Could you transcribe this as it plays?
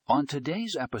On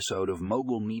today's episode of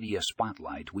Mogul Media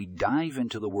Spotlight, we dive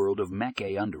into the world of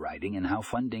MCA underwriting and how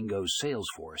Fundingo's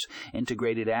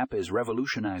Salesforce-Integrated app is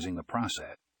revolutionizing the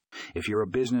process. If you're a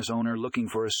business owner looking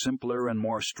for a simpler and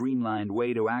more streamlined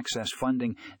way to access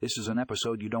funding, this is an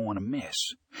episode you don't want to miss.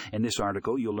 In this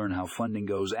article, you'll learn how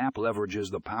Fundingo's app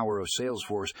leverages the power of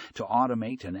Salesforce to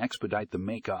automate and expedite the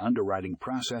MCA underwriting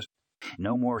process.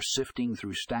 No more sifting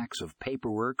through stacks of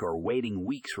paperwork or waiting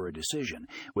weeks for a decision.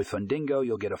 With Fundingo,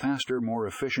 you'll get a faster, more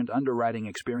efficient underwriting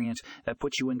experience that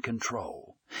puts you in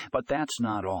control. But that's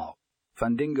not all.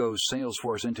 Fundingo's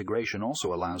Salesforce integration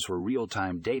also allows for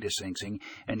real-time data syncing,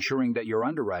 ensuring that your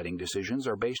underwriting decisions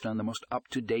are based on the most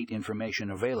up-to-date information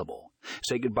available.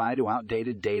 Say goodbye to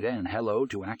outdated data and hello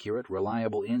to accurate,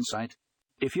 reliable insight.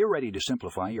 If you're ready to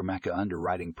simplify your MCA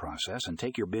underwriting process and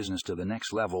take your business to the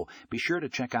next level, be sure to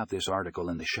check out this article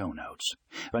in the show notes.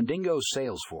 Fundingo's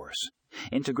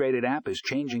Salesforce-Integrated app is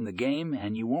changing the game,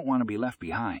 and you won't want to be left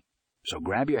behind. So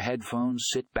grab your headphones,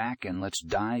 sit back, and let's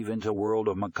dive into the world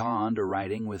of MCA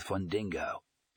underwriting with Fundingo.